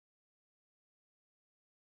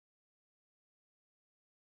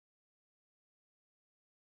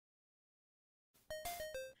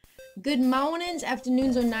Good mornings,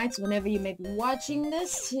 afternoons, or nights, whenever you may be watching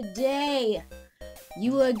this. Today,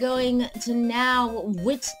 you are going to now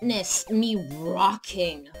witness me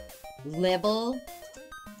rocking level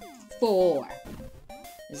 4.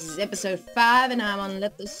 This is episode 5, and I'm on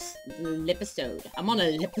lepisode. I'm on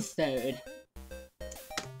a lepisode.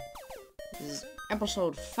 This is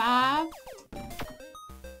episode 5,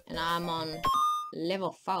 and I'm on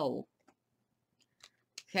level 4.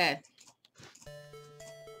 Okay.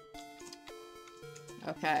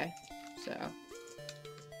 Okay, so,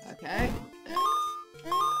 okay,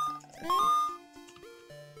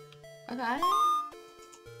 okay,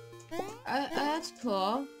 that's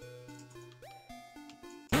cool.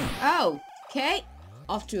 Oh, okay,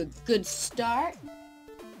 off to a good start,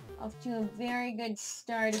 off to a very good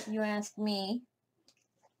start if you ask me.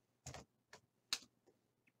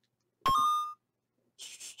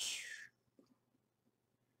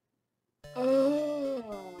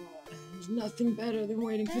 There's nothing better than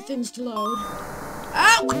waiting for things to load.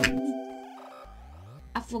 Oh!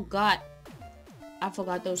 I forgot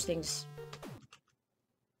those things.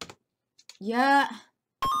 Yeah.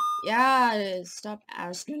 Stop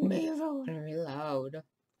asking me if I want to reload.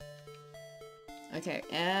 Okay,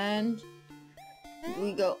 and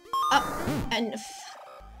we go up and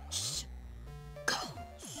go.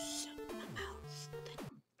 Shut my mouth. Then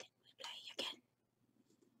we play again.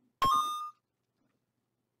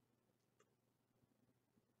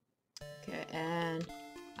 Okay, and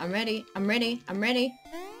I'm ready.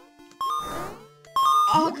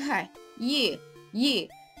 Okay, yeah,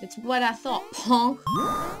 that's what I thought, punk.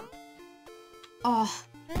 Oh,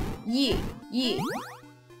 yeah.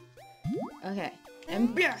 Okay,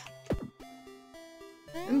 and blur.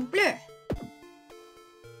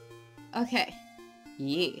 Okay,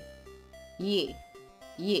 yeah.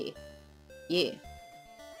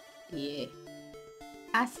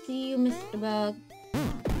 I see you, Mr. Bug.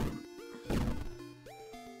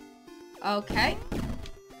 Okay.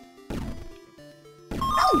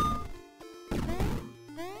 Oh!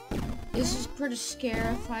 This is pretty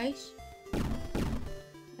scary face.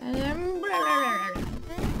 And then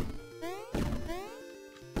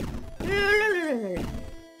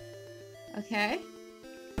okay.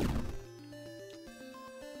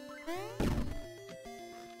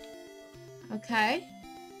 Okay.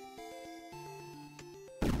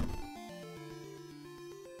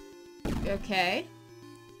 Okay.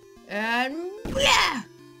 And blah!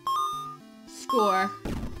 Scored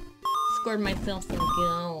myself some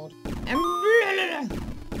gold. And blah!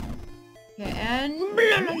 Okay, and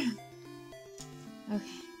blah!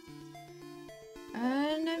 Okay.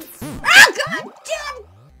 And then ah, god damn!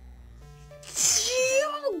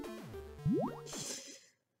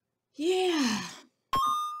 Yeah.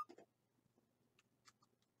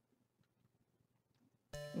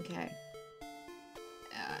 Okay.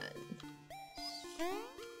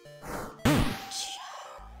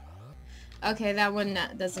 Okay, that one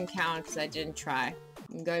doesn't count because I didn't try.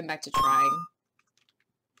 I'm going back to trying.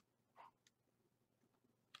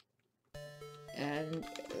 And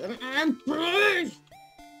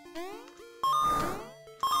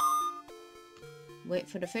wait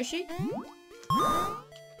for the fishy.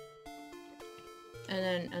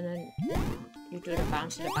 And then you do the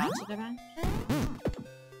bounce to the bounce to the bounce.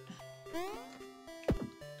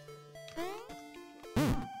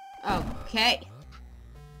 Okay.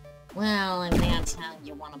 Well, if that's how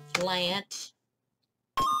you want to play it,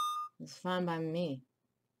 it's fine by me.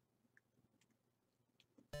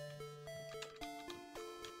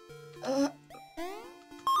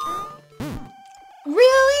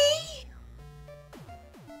 Really?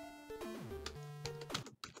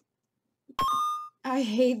 I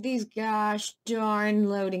hate these gosh darn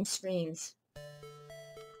loading screens.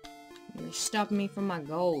 They stop me from my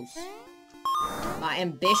goals. My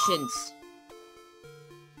ambitions.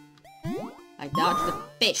 I dodged the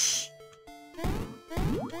fish.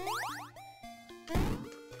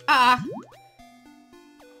 Ah!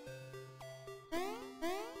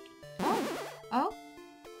 Oh.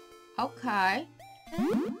 Okay.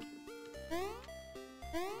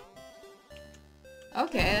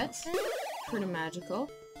 Okay, that's pretty magical.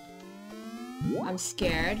 I'm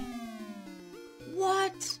scared.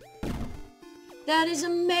 What? That is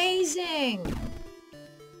amazing!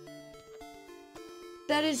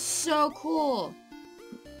 That is so cool.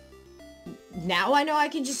 Now I know I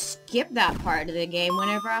can just skip that part of the game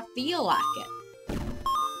whenever I feel like it.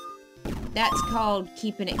 That's called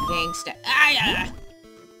keeping it gangsta. Ah, yeah.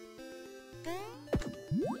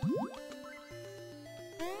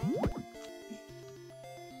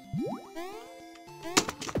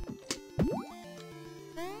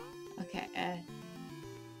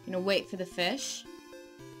 gonna wait for the fish.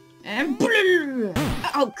 And...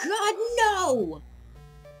 Oh, God, no!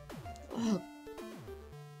 Oh.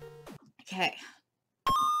 Okay.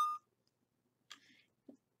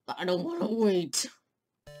 I don't want to wait.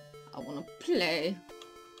 I want to play.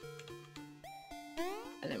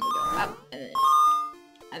 And then we go up,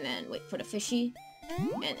 and then wait for the fishy.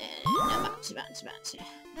 And then bounce.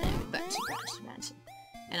 And bounce.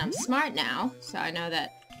 And I'm smart now, so I know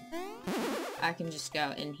that I can just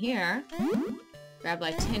go in here, grab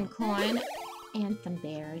like 10 coin and some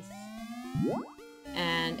berries,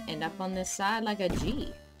 and end up on this side like a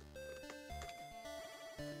G.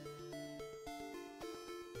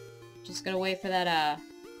 Just gotta wait for that,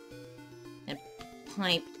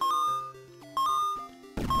 pipe.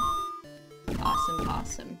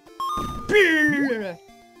 Awesome.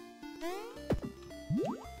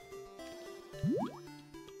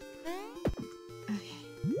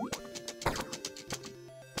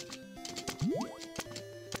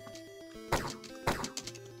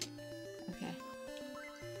 Okay.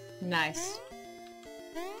 Nice.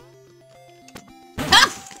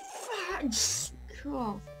 Ah!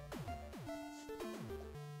 Cool.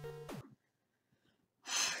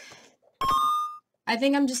 I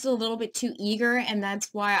think I'm just a little bit too eager, and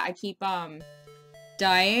that's why I keep,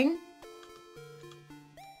 dying.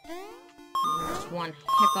 I'm just one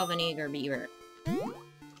heck of an eager beaver. Down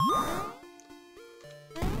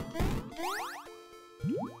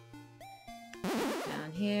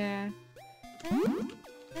here.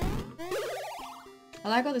 I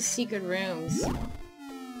like all the secret rooms.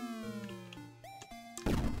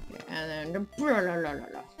 And then the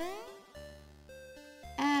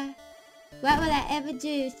what will I ever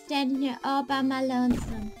do, standing here all by my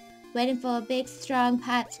lonesome, waiting for a big, strong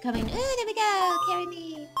pipe to come in. Ooh, there we go! Carry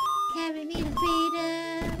me to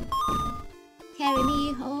freedom! Carry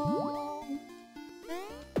me home!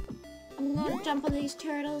 I'm gonna jump on these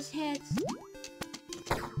turtles' heads.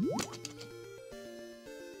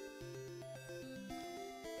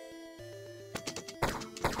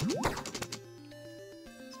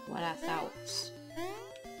 That's what I thought.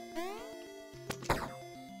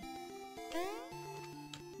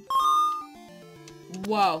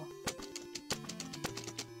 Whoa.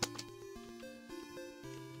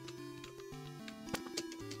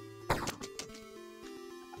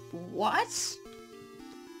 What?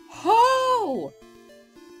 Oh!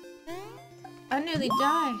 I nearly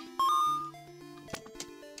died.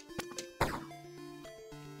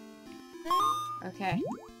 Okay.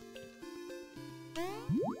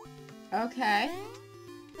 Okay.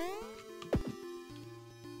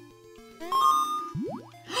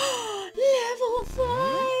 Level 5!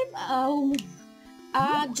 Oh,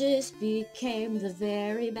 I just became the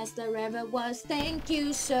very best there ever was. Thank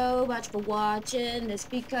you so much for watching this,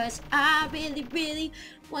 because I really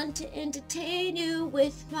want to entertain you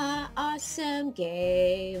with my awesome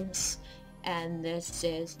games. And this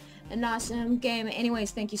is an awesome game.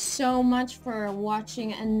 Anyways, thank you so much for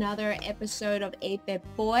watching another episode of 8-Bit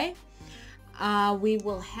Boy. We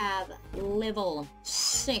will have level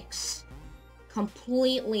 6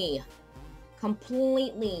 completely,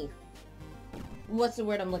 what's the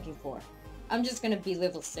word I'm looking for? I'm just gonna be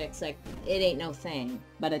level 6, like, it ain't no thing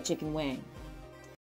but a chicken wing.